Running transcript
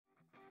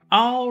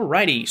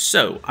Alrighty,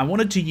 so I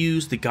wanted to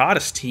use the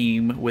Goddess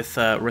team with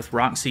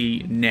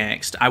Roxy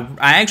next. I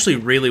actually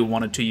really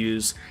wanted to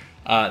use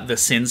the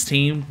Sins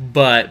team,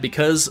 but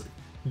because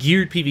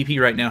geared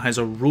PvP right now has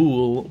a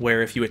rule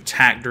where if you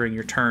attack during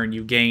your turn,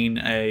 you gain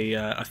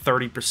a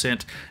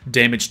 30%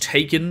 damage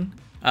taken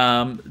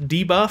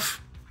debuff.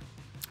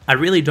 I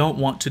really don't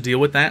want to deal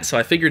with that, so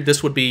I figured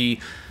this would be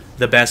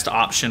the best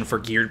option for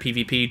geared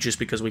PvP just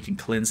because we can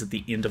cleanse at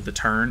the end of the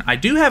turn. I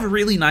do have a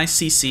really nice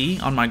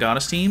CC on my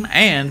Goddess team,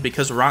 and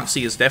because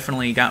Roxy has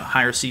definitely got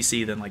higher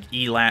CC than like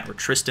Elat or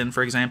Tristan,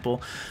 for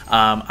example,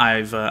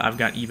 I've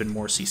got even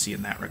more CC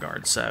in that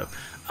regard. So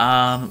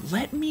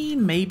let me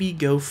maybe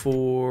go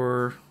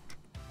for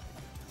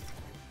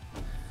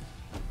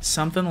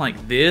something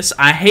like this.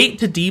 I hate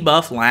to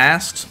debuff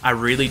last, I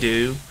really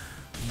do,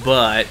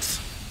 but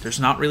there's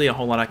not really a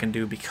whole lot I can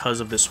do because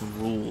of this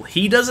rule.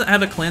 He doesn't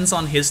have a cleanse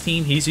on his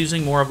team. He's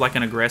using more of like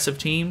an aggressive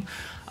team,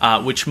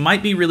 which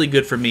might be really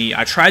good for me.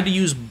 I tried to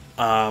use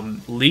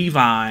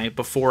Levi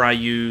before I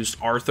used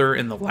Arthur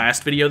in the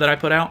last video that I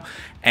put out,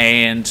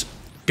 and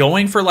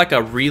going for like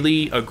a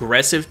really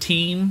aggressive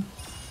team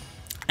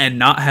and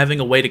not having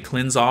a way to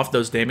cleanse off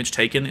those damage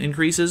taken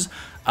increases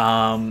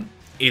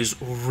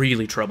is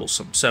really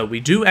troublesome. So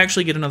we do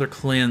actually get another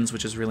cleanse,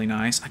 which is really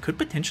nice. I could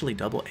potentially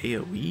double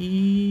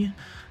AoE.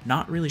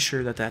 Not really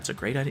sure that that's a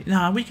great idea.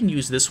 Nah, we can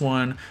use this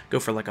one, go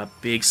for like a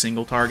big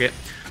single target.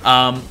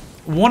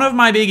 One of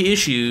my big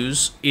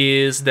issues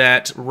is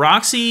that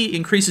Roxy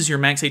increases your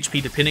max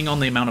HP depending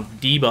on the amount of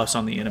debuffs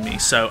on the enemy.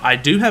 So I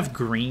do have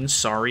green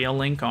Saria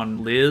link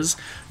on Liz.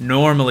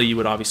 Normally you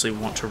would obviously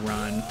want to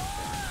run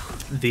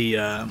the,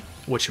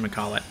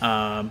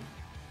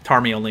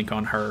 Tarmio link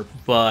on her,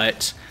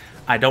 but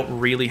I don't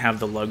really have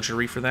the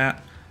luxury for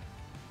that.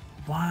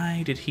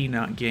 Why did he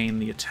not gain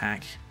the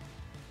attack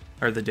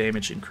or the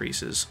damage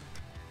increases?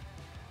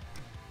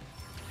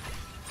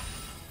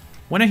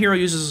 When a hero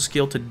uses a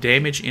skill to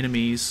damage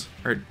enemies,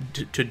 or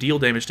to deal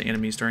damage to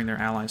enemies during their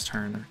allies'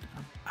 turn,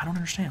 I don't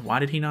understand. Why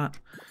did he not?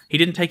 He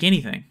didn't take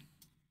anything.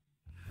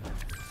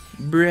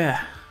 Bruh.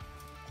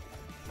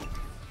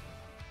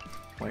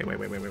 Wait.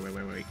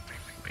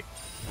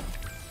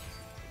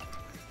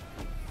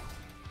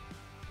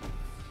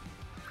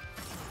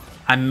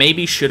 I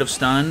maybe should have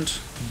stunned,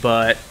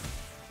 but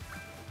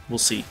we'll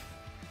see.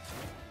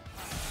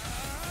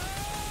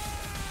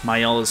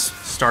 Mael is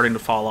starting to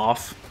fall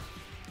off,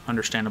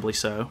 understandably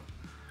so.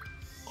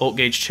 Ult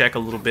gauge check a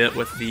little bit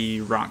with the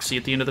Roxy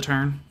at the end of the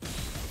turn.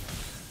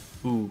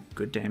 Ooh,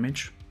 good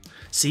damage.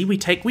 See, we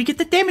get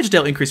the damage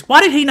dealt increase. Why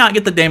did he not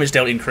get the damage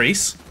dealt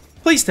increase?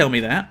 Please tell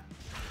me that.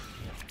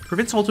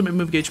 Prevents ultimate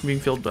move gauge from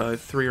being filled by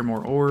 3 or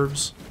more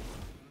orbs.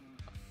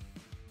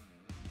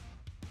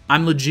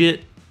 I'm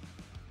legit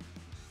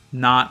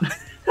not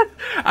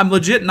I'm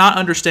legit not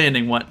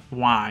understanding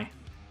why.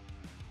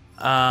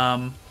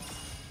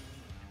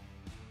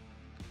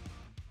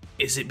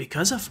 Is it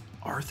because of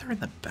Arthur in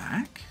the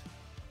back?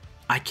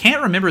 I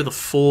can't remember the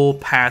full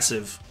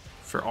passive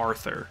for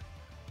Arthur.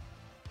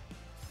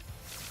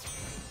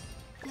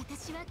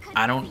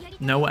 I don't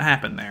know what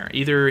happened there.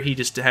 Either he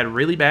just had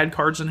really bad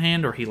cards in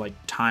hand or he like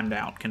timed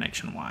out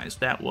connection-wise.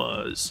 That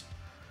was...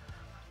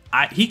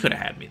 he could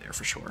have had me there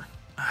for sure.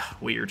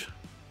 Weird.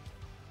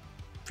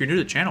 If you're new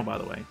to the channel, by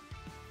the way,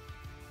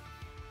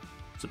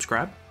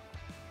 subscribe.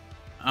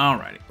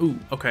 Alrighty. Ooh,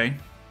 okay.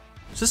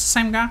 Is this the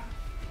same guy?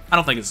 I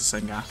don't think it's the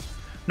same guy.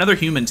 Another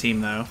human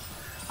team, though.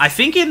 I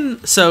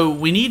think so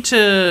we need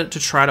to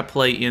try to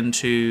play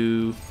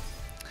into...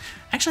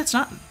 Actually, it's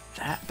not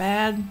that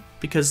bad,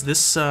 because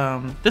this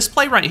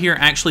play right here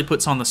actually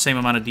puts on the same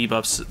amount of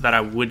debuffs that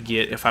I would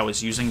get if I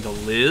was using the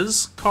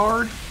Liz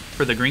card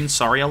for the green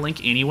Saria link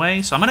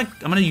anyway. So I'm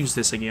gonna use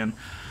this again.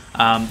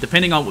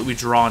 Depending on what we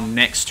draw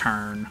next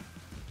turn,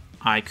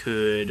 I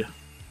could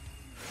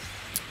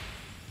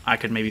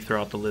maybe throw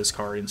out the Liz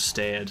card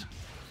instead.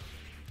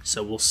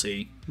 So we'll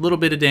see. A little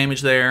bit of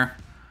damage there.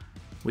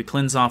 We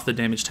cleanse off the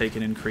damage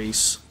taken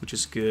increase, which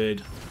is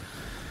good.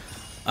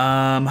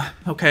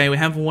 Okay, we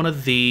have one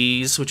of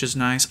these, which is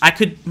nice. I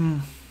could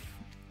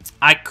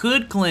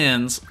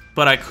cleanse,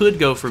 but I could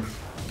go for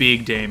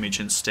big damage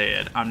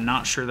instead. I'm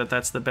not sure that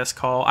that's the best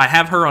call. I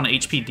have her on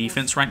HP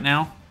defense right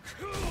now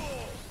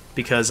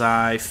because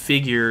I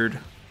figured...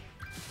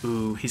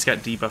 Ooh, he's got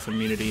debuff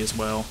immunity as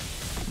well.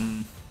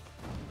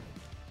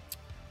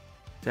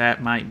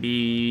 That might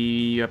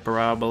be a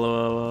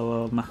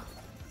problem.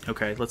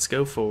 Okay, let's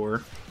go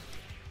for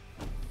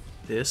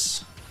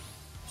this.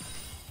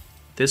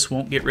 This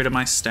won't get rid of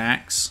my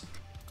stacks.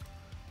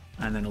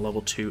 And then a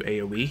level 2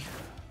 AoE.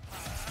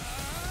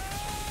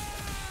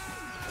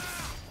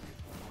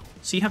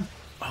 See how...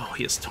 Oh,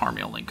 he has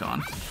Tarmio link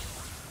on.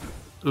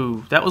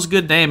 Ooh, that was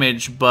good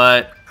damage,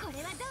 but...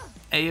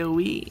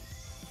 AoE...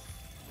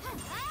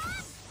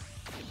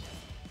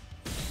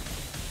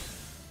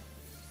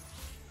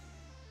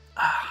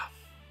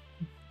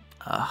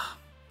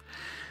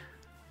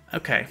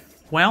 Okay,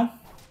 well,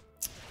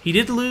 he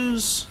did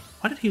lose...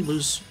 Why did he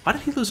lose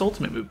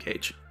ultimate move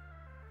gauge?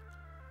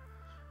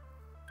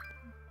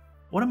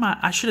 What am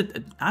I should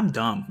have... I'm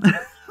dumb.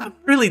 I'm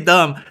really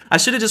dumb. I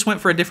should have just went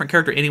for a different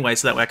character anyway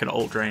so that way I could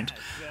ult drained.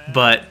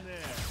 But...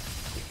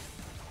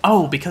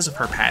 Oh, because of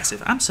her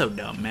passive. I'm so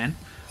dumb, man.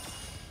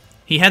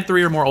 He had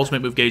 3 or more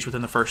ultimate move gauge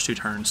within the first 2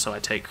 turns, so I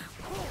take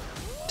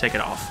it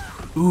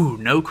off. Ooh,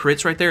 no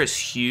crits right there is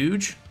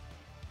huge.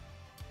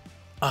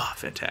 Oh,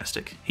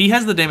 fantastic. He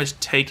has the damage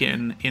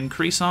taken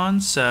increase on,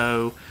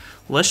 so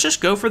let's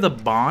just go for the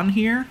Bond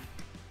here.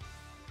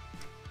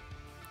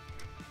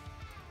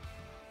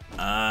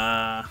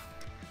 Let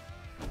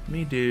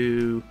me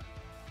do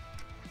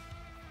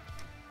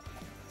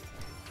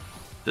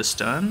the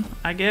stun,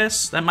 I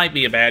guess. That might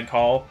be a bad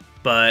call,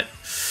 but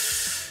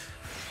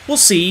we'll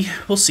see.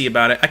 We'll see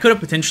about it. I could have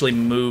potentially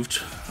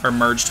moved or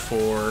merged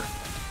for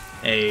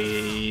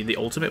the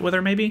ultimate with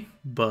her, maybe,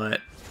 but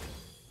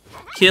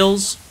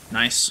kills.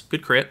 Nice.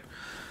 Good crit.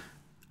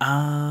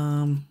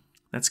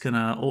 That's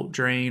gonna ult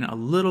drain a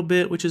little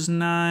bit, which is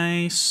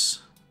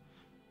nice.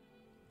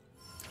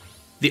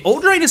 The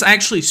ult drain is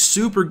actually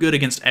super good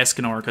against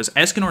Escanor, because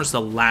Escanor is the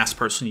last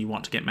person you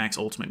want to get max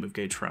ultimate move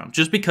gauge from.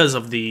 Just because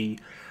of the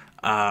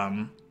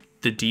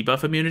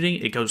debuff immunity,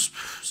 it goes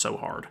so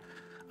hard.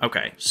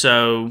 Okay,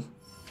 so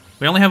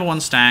we only have 1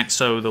 stack,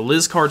 so the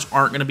Liz cards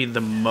aren't going to be the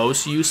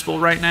most useful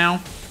right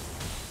now.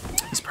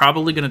 He's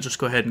probably going to just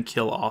go ahead and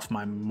kill off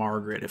my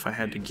Margaret, if I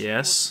had to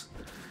guess.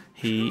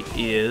 He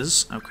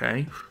is.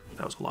 Okay,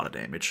 that was a lot of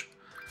damage.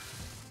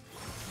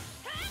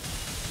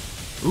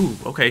 Ooh,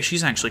 okay,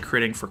 she's actually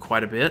critting for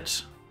quite a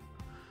bit.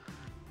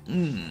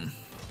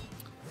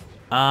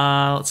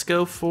 Let's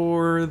go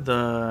for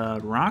the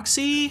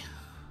Roxy.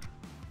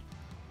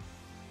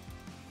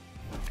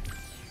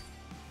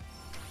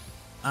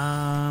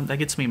 That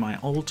gets me my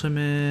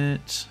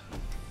ultimate.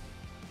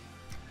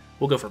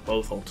 We'll go for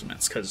both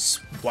ultimates, because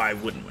why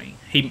wouldn't we?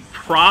 He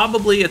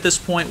probably, at this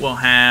point, will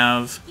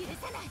have...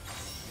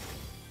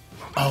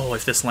 Oh,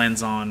 if this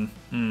lands on...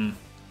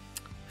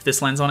 If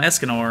this lands on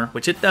Escanor,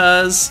 which it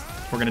does,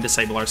 we're going to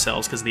disable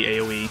ourselves because of the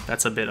AoE.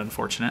 That's a bit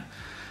unfortunate.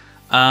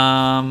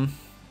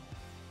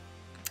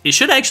 It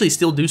should actually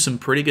still do some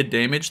pretty good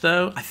damage,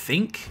 though, I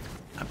think.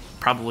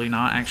 Probably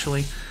not,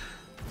 actually.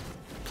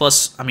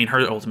 Plus, I mean,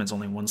 her ultimate's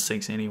only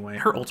 1/6 anyway.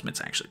 Her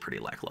ultimate's actually pretty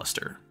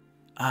lackluster.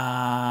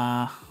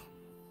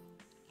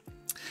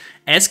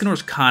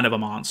 Escanor's kind of a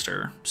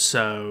monster,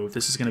 so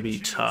this is going to be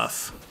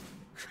tough.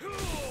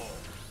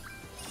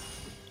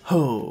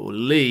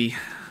 Holy.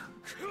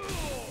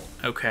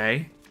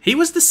 Okay. He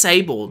was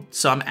disabled,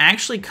 so I'm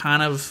actually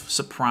kind of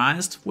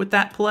surprised with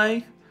that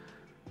play.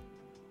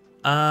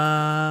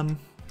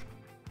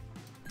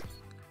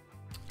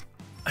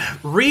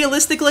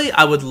 Realistically,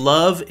 I would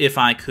love if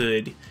I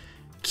could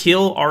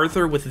kill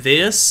Arthur with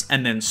this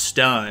and then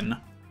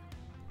stun,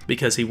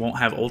 because he won't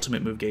have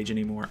ultimate move gauge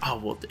anymore. Oh,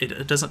 well,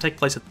 it doesn't take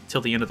place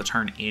until the end of the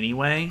turn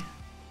anyway.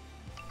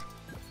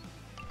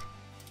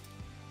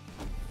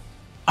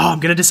 Oh, I'm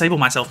going to disable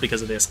myself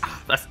because of this.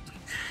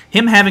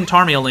 Him having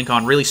Tarmio Link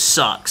on really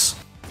sucks.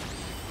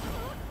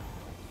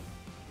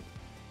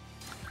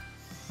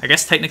 I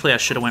guess technically I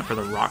should have went for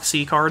the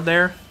Roxy card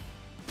there.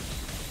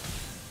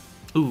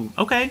 Ooh,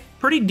 okay.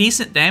 Pretty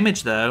decent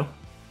damage, though.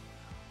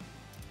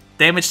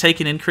 Damage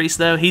taken increase,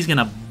 though. He's going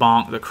to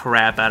bonk the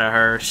crap out of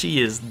her.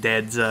 She is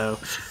dead, so.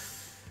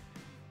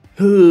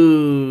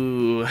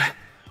 Ooh.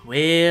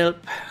 Well,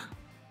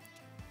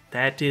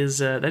 that is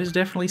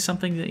definitely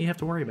something that you have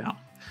to worry about.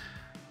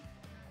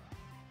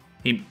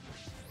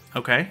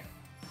 Okay.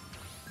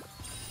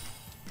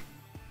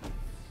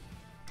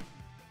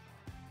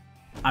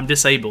 I'm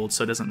disabled,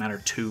 so it doesn't matter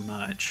too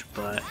much,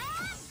 but...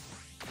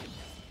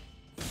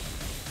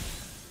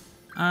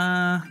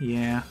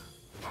 yeah.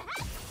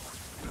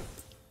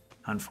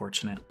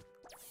 Unfortunate.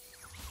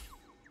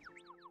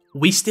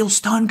 We still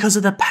stun because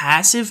of the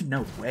passive?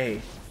 No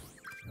way.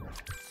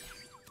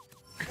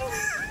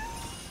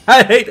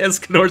 I hate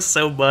Escanor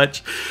so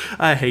much.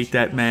 I hate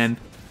that, man.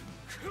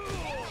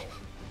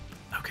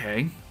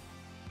 Okay.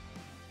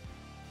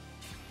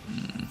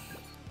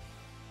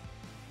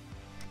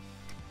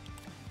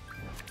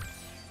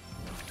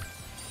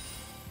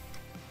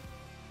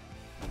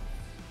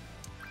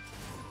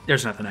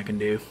 There's nothing I can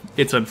do.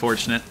 It's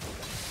unfortunate.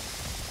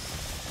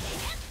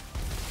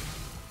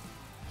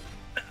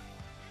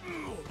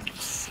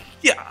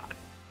 Yeah,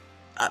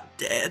 I'm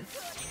dead.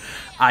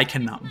 I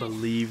cannot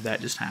believe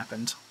that just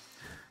happened.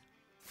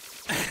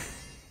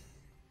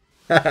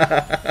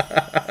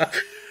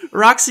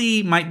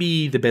 Roxy might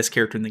be the best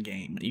character in the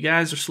game. You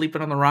guys are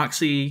sleeping on the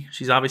Roxy.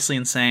 She's obviously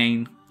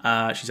insane.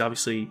 She's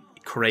obviously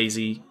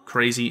crazy,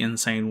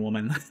 insane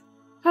woman.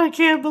 I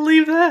can't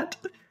believe that.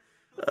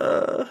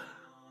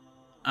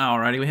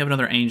 Alrighty, we have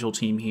another Angel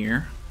team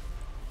here.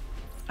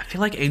 I feel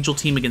like Angel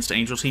team against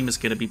Angel team is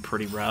going to be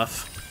pretty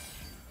rough.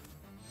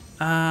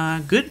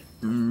 Good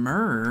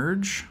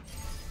merge.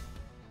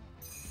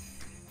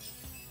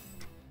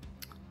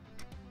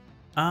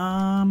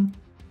 Oh,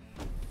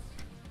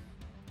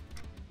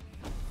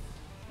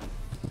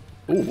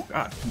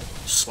 God.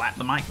 Slap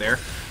the mic there.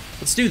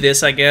 Let's do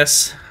this, I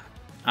guess.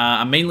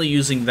 I'm mainly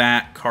using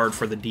that card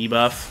for the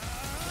debuff.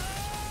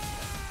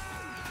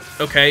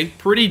 Okay,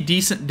 pretty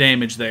decent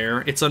damage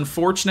there. It's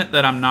unfortunate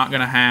that I'm not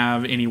going to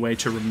have any way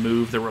to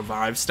remove the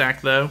revive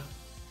stack, though.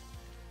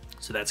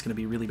 So that's going to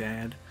be really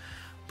bad.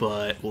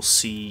 But we'll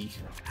see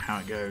how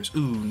it goes.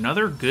 Ooh,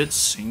 another good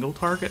single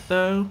target,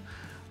 though.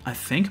 I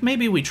think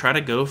maybe we try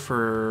to go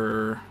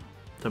for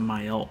the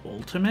Mael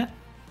ultimate.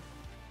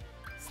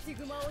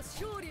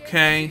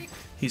 Okay,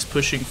 he's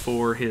pushing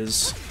for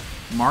his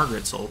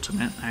Margaret's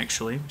ultimate,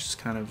 actually, which is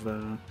kind of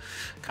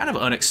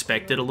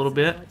unexpected a little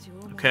bit.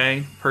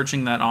 Okay,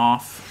 purging that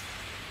off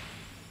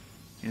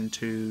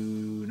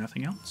into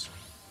nothing else.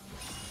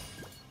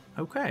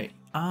 Okay,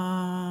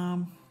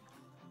 I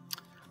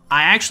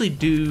actually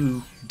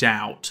do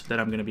doubt that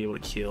I'm going to be able to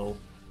kill.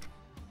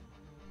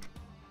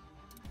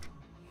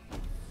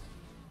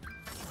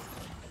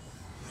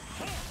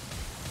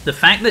 The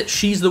fact that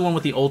she's the one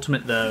with the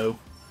ultimate, though,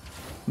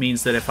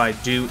 means that if I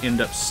do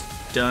end up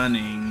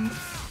stunning...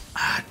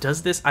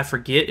 does this... I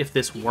forget if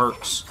this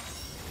works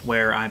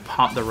where I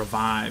pop the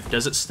revive.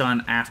 Does it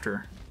stun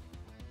after?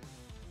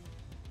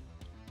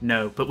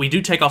 No, but we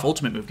do take off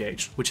ultimate move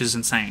gauge, which is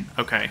insane.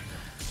 Okay.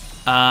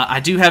 I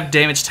do have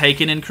damage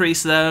taken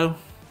increase, though.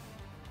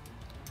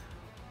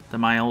 The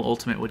Mael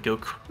ultimate would go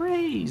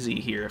crazy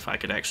here if I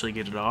could actually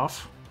get it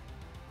off.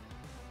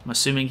 I'm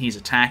assuming he's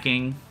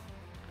attacking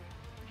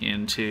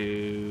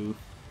into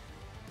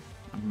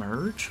a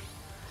merge.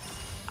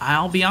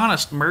 I'll be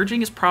honest,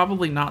 merging is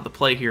probably not the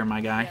play here,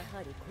 my guy.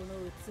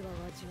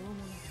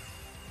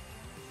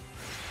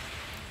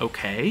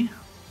 Okay,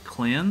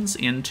 cleanse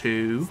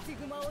into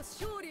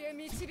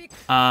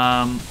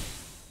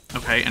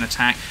okay, an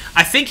attack.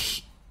 I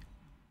think,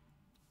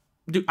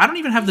 dude, I don't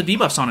even have the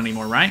debuffs on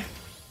anymore, right?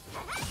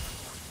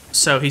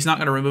 So he's not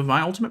going to remove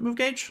my ultimate move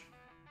gauge?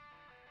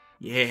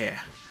 Yeah.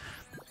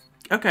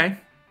 Okay.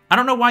 I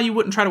don't know why you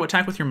wouldn't try to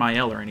attack with your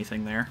Mael or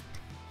anything there.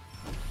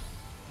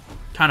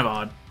 Kind of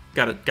odd.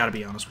 Gotta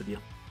be honest with you.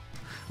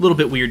 A little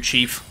bit weird,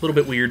 Chief. A little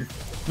bit weird.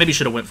 Maybe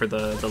should have went for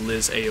the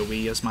Liz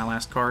AoE as my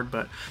last card,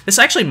 but this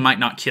actually might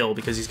not kill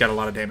because he's got a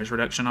lot of damage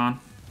reduction on.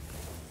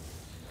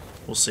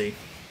 We'll see.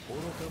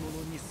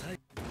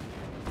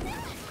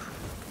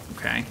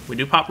 Okay, we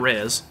do pop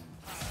res.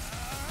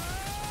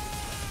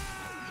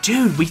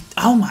 Dude,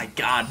 oh my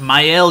god,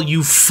 Mael,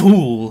 you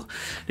fool.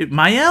 Dude,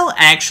 Mael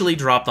actually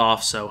dropped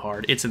off so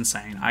hard. It's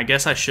insane. I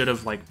guess I should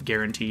have, like,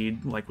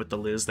 guaranteed, like, with the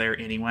Liz there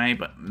anyway,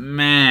 but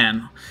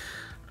man.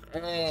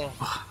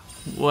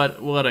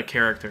 What a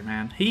character,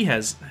 man. He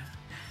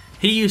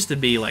used to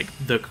be, like,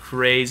 the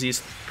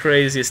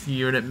craziest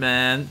unit,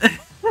 man.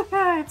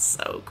 It's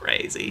so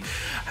crazy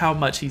how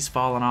much he's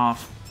fallen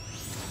off.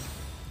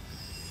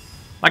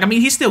 Like, I mean,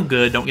 he's still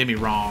good, don't get me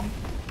wrong,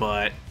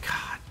 but,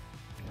 god.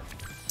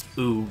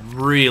 Ooh,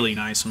 really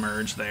nice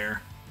merge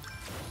there.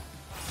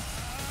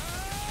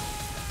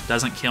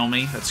 Doesn't kill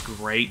me. That's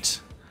great.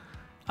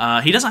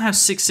 He doesn't have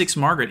 6/6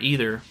 Margaret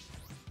either.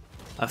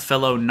 A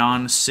fellow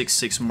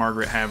non-6/6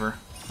 Margaret haver.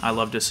 I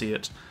love to see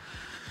it.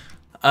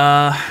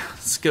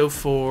 Let's go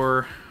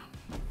for...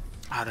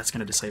 that's going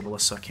to disable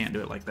us, so I can't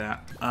do it like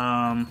that.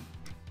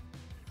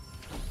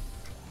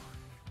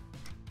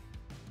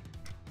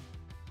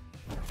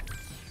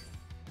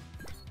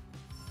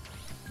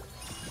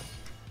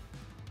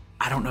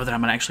 I don't know that I'm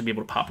gonna actually be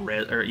able to pop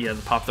res, or yeah,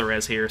 pop the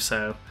res here.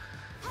 So,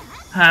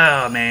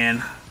 oh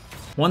man,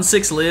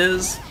 1/6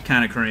 Liz,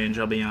 kind of cringe.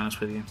 I'll be honest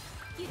with you.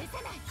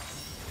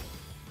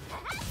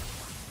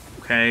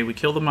 Okay, we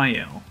kill the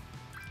Mael.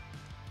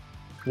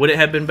 Would it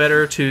have been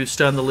better to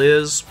stun the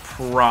Liz?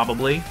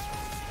 Probably.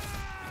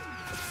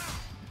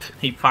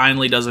 He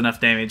finally does enough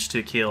damage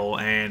to kill,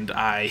 and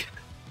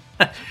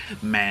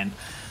man,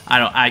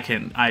 I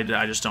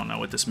just don't know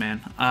with this man.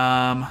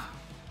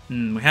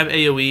 We have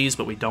AoEs,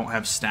 but we don't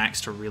have stacks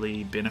to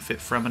really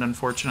benefit from it,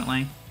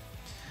 unfortunately.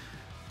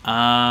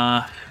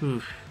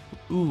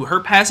 Ooh, her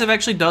passive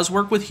actually does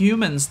work with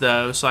humans,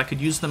 though, so I could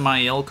use the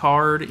Mael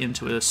card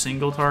into a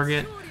single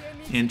target,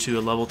 into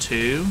a level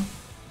 2.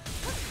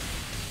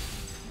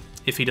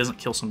 If he doesn't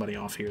kill somebody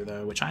off here,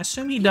 though, which I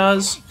assume he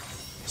does.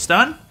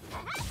 Stun?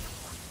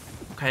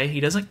 Okay, he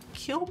doesn't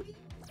kill me?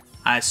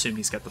 I assume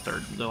he's got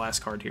the last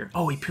card here.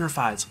 Oh, he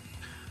purifies.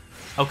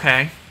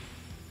 Okay.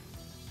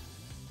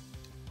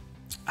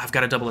 I've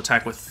got a double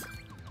attack with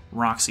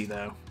Roxy,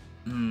 though.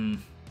 Oh,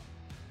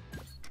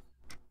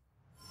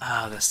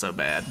 that's so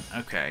bad.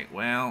 Okay,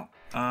 well,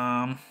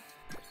 I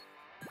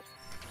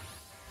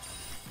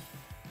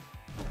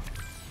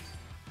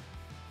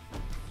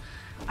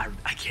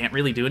can't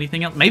really do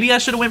anything else. Maybe I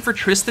should have went for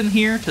Tristan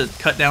here to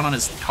cut down on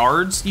his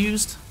cards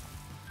used.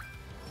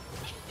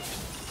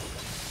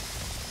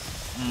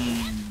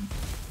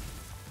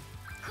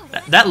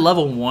 That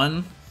level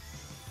 1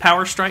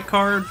 Power Strike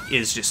card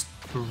is just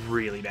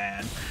really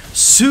bad.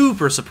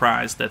 Super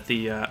surprised that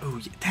the... oh,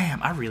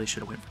 damn, I really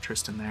should have went for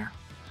Tristan there.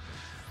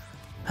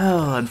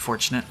 Oh,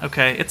 unfortunate.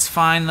 Okay, it's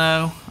fine,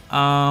 though.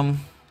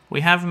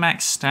 We have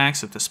max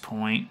stacks at this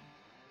point,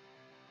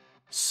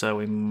 so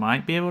we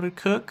might be able to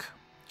cook.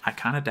 I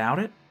kind of doubt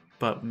it,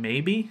 but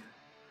maybe.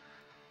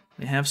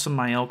 We have some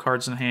Mael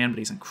cards in hand, but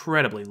he's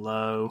incredibly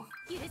low.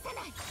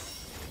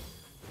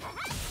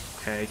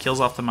 Okay, kills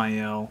off the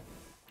Mael.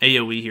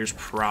 AoE here's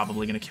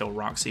probably going to kill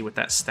Roxy with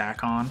that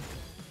stack on.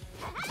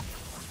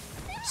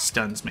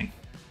 Stuns me.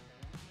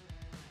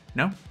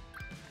 No?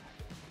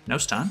 No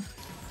stun?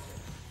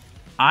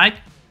 I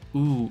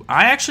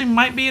actually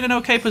might be in an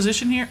okay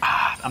position here.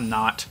 I'm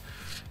not.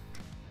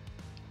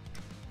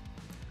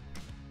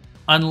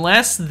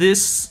 Unless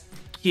this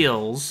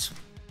kills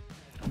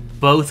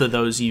both of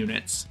those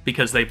units,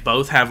 because they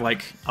both have,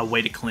 like, a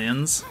way to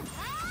cleanse.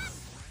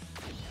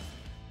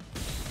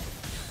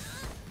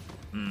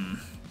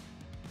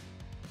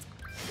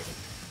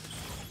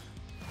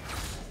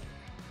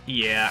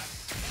 Yeah.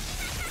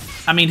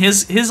 I mean,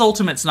 his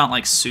ultimate's not,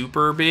 like,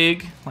 super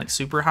big, like,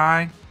 super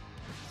high.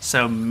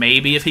 So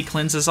maybe if he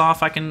cleanses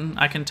off, I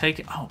can take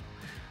it. Oh,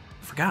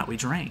 forgot we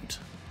drained.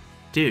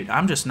 Dude,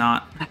 I'm just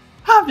not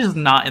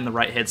in the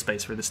right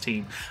headspace for this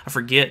team. I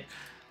forget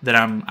that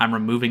I'm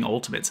removing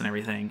ultimates and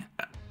everything.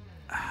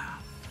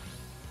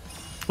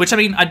 Which, I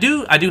mean, I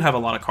do have a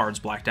lot of cards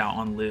blacked out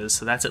on Liz,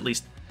 so that's at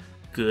least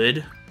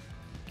good.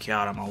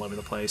 God, I'm all over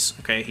the place.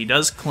 Okay, he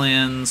does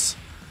cleanse,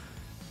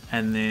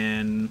 and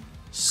then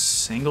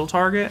single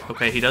target.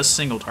 Okay, he does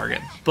single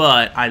target,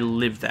 but I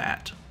live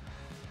that.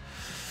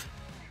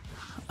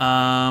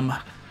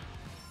 I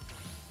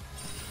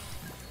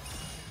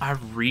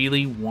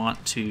really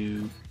want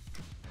to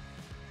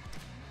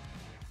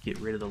get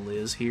rid of the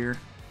Liz here.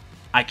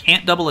 I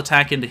can't double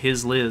attack into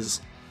his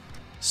Liz,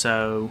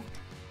 so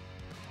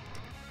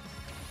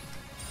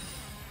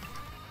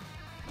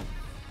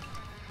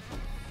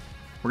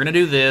we're gonna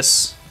do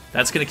this.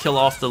 That's gonna kill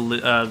off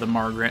the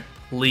Margaret.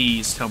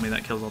 Please tell me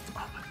that kills off the...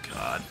 Oh my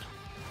god.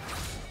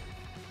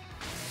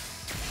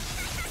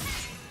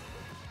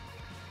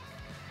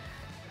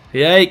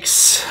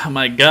 Yikes. Oh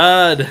my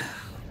god.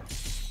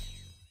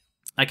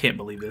 I can't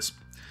believe this.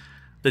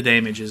 The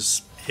damage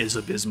is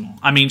abysmal.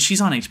 I mean,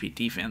 she's on HP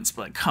defense,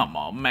 but come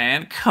on,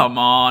 man. Come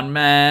on,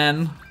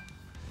 man.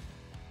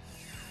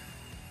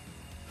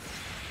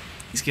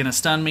 He's gonna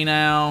stun me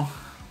now.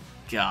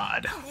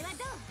 God.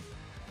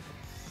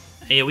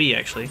 AoE,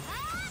 actually.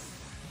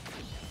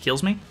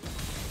 Kills me.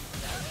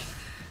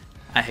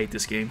 I hate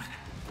this game.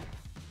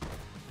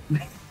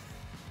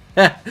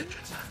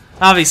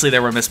 Obviously,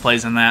 there were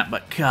misplays in that,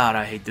 but God,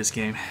 I hate this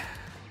game.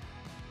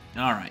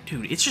 Alright,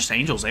 dude, it's just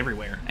angels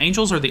everywhere.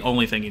 Angels are the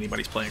only thing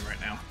anybody's playing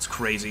right now. It's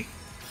crazy.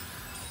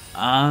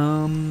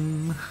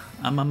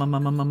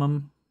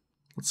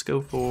 Let's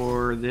go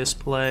for this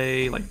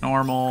play, like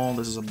normal.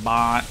 This is a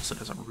bot, so it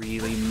doesn't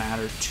really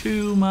matter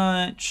too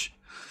much.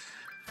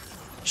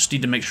 Just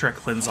need to make sure I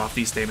cleanse off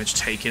these damage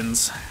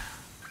takens.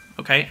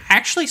 Okay,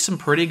 actually some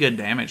pretty good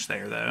damage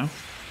there, though.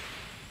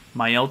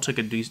 Mael took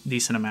a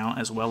decent amount,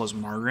 as well as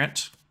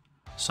Margaret.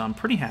 So I'm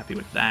pretty happy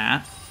with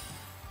that.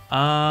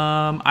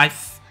 I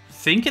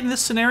think in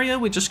this scenario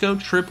we just go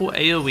triple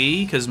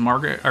AoE, because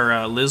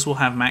Liz will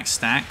have max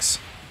stacks.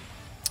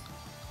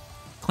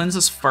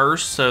 Cleanses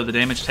first, so the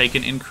damage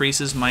taken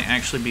increases might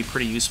actually be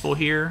pretty useful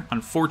here.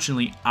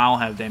 Unfortunately, I'll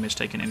have damage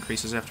taken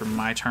increases after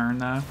my turn,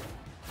 though.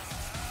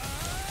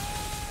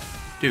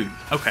 Dude,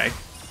 okay.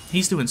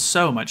 He's doing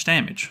so much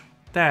damage.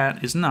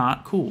 That is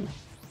not cool.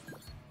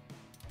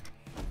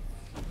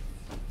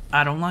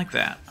 I don't like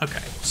that.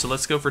 Okay, so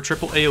let's go for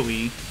triple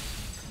AoE.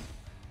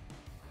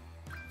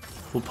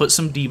 We'll put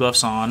some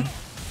debuffs on.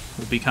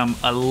 We'll become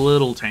a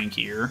little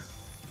tankier.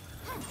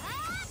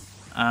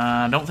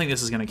 I don't think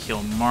this is going to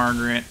kill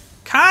Margaret.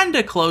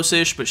 Kinda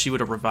close-ish, but she would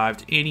have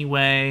revived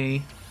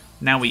anyway.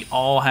 Now we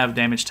all have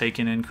damage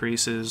taken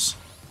increases.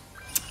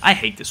 I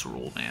hate this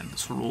rule, man.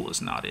 This rule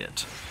is not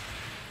it.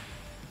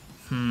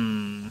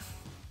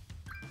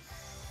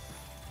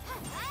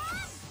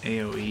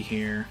 AoE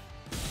here.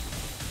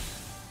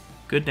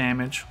 Good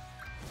damage.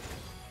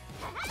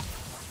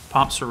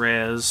 Pops a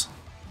res.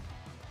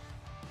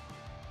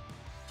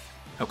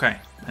 Okay,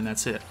 and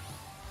that's it.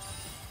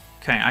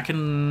 Okay, I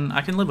can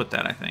live with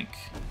that, I think.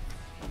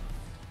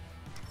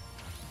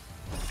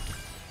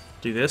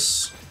 Do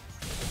this.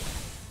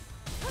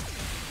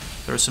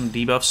 Throw some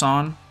debuffs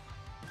on.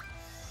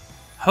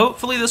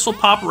 Hopefully this will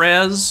pop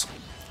res.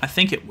 I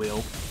think it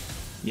will.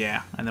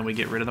 Yeah, and then we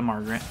get rid of the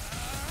Margaret.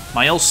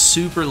 Mael's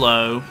super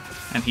low,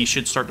 and he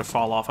should start to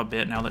fall off a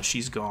bit now that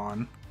she's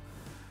gone.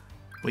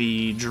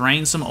 We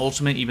drain some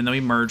ultimate, even though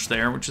he merged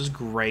there, which is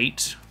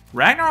great.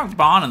 Ragnarok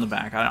Bond in the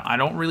back. I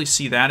don't really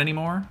see that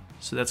anymore,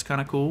 so that's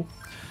kind of cool.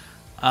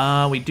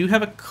 We do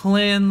have a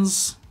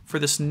cleanse for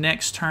this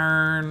next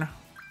turn.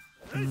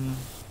 I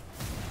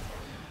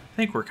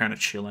think we're kind of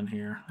chilling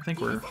here. I think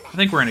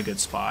we're in a good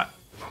spot.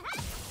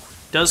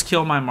 Does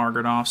kill my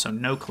Margaret off, so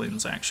no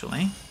cleanse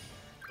actually.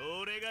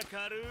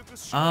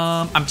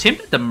 I'm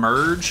tempted to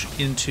merge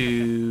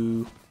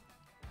into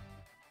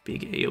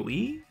big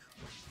AoE.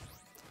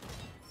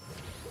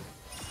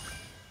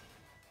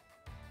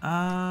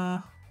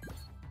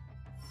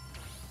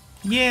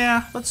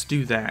 Yeah, let's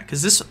do that,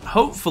 because this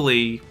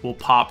hopefully will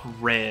pop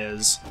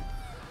res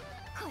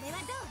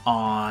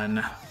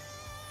on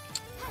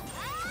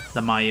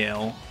the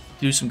Mael.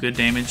 Do some good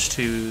damage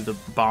to the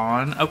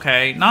Bond.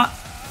 Okay, not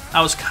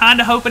I was kind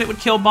of hoping it would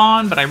kill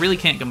Bond, but I really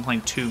can't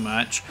complain too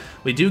much.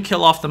 We do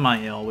kill off the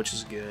Mael, which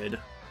is good.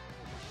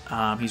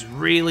 He's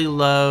really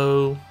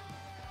low.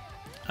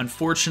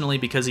 Unfortunately,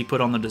 because he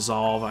put on the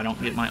Dissolve, I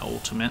don't get my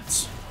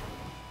ultimates.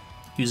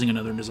 Using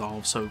another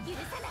Dissolve, so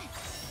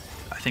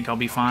I think I'll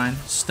be fine.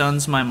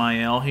 Stuns my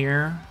Mael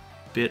here.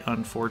 Bit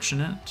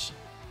unfortunate.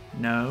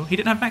 No, he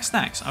didn't have max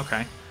stacks.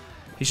 Okay.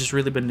 He's just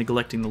really been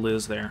neglecting the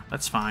Liz there.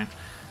 That's fine.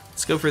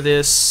 Let's go for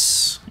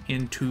this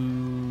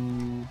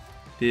into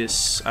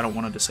this. I don't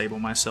want to disable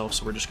myself,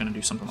 so we're just going to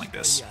do something like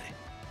this.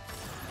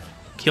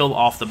 Kill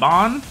off the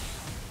Bond.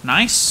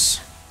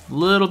 Nice.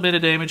 Little bit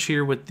of damage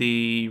here with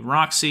the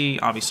Roxy.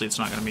 Obviously, it's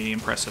not going to be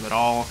impressive at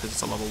all because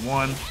it's a level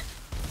 1.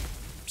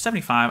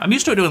 75. I'm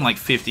used to it doing like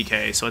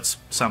 50k, so it's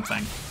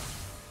something.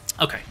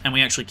 Okay, and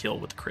we actually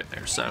killed with the crit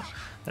there, so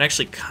that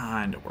actually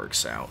kind of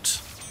works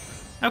out.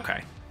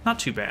 Okay, not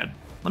too bad.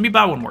 Let me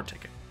buy one more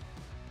ticket.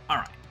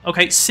 Alright.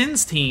 Okay,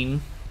 Sin's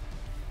team.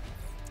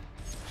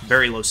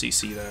 Very low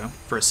CC, though,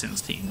 for a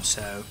Sin's team,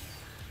 so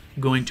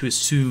I'm going to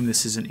assume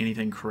this isn't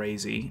anything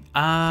crazy.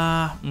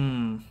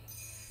 I'm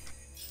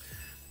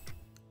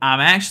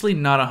actually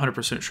not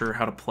 100% sure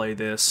how to play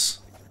this.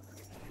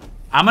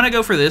 I'm going to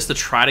go for this to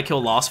try to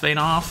kill Lost Vein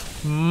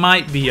off.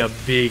 Might be a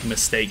big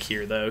mistake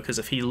here, though, because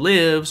if he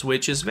lives,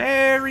 which is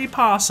very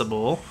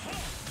possible...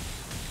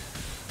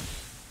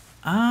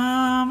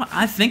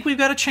 I think we've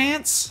got a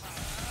chance.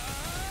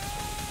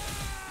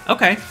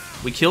 Okay,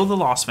 we killed the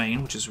Lost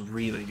Vein, which is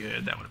really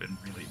good. That would have been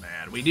really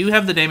bad. We do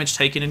have the damage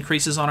taken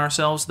increases on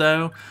ourselves,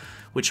 though,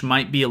 which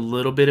might be a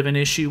little bit of an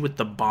issue with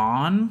the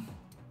Bond,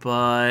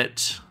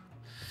 but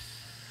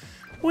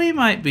we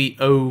might be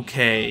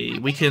okay.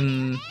 We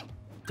can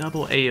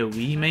double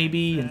AoE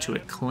maybe into a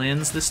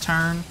cleanse this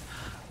turn.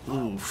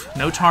 Oof,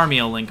 no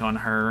Tarmiel link on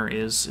her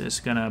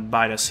is gonna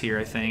bite us here,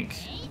 I think.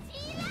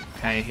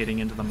 Okay, hitting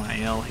into the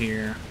Mael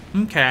here.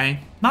 Okay,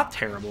 not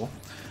terrible.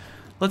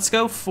 Let's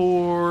go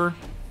for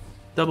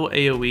double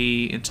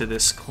AoE into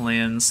this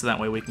cleanse, so that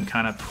way we can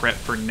kind of prep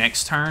for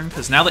next turn.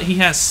 Because now that he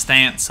has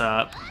stance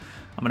up,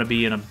 I'm going to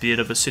be in a bit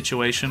of a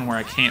situation where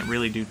I can't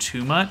really do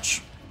too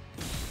much.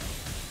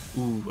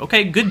 Ooh,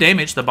 okay, good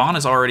damage. The Bond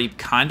is already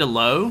kind of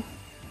low.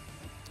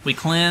 We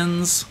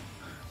cleanse.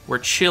 We're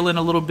chilling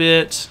a little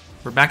bit.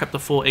 We're back up to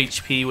full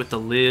HP with the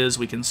Liz.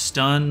 We can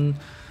stun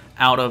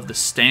out of the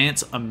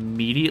stance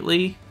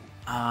immediately.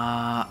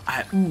 I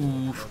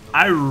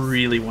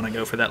really want to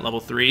go for that level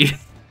 3.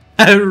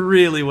 I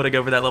really want to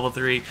go for that level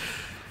 3.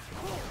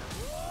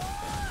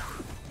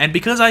 And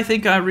because I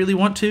think I really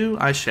want to,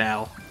 I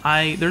shall.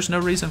 There's no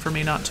reason for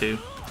me not to.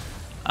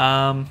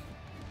 I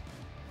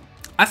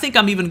think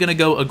I'm even going to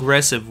go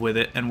aggressive with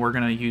it, and we're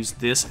going to use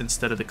this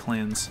instead of the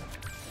cleanse.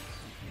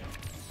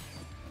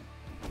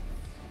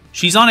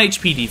 She's on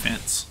HP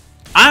defense.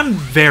 I'm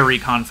very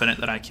confident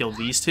that I killed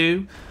these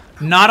two.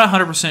 Not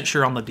 100%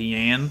 sure on the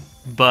Deanne,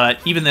 but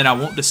even then I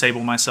won't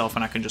disable myself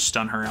and I can just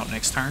stun her out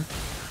next turn.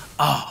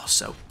 Oh,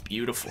 so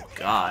beautiful.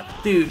 God.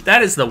 Dude,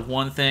 that is the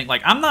one thing.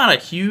 Like, I'm not a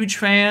huge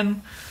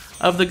fan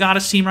of the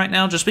Goddess team right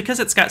now just because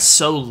it's got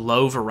so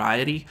low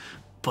variety.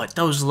 But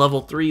those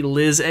level 3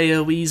 Liz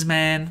AoEs,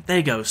 man,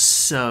 they go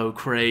so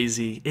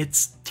crazy.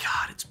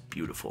 God, it's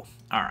beautiful.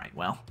 All right,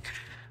 well,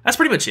 that's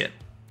pretty much it.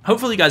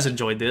 Hopefully you guys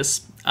enjoyed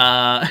this.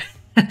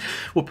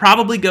 We'll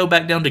probably go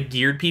back down to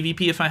geared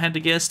PvP if I had to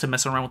guess to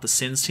mess around with the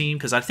Sins team,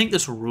 because I think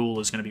this rule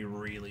is going to be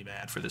really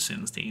bad for the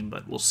Sins team,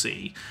 but we'll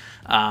see.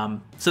 So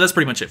that's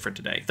pretty much it for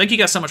today. Thank you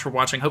guys so much for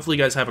watching. Hopefully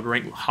you guys have a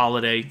great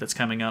holiday that's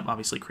coming up.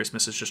 Obviously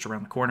Christmas is just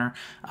around the corner.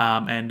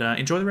 And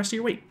enjoy the rest of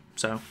your week.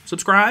 So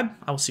subscribe.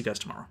 I will see you guys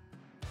tomorrow.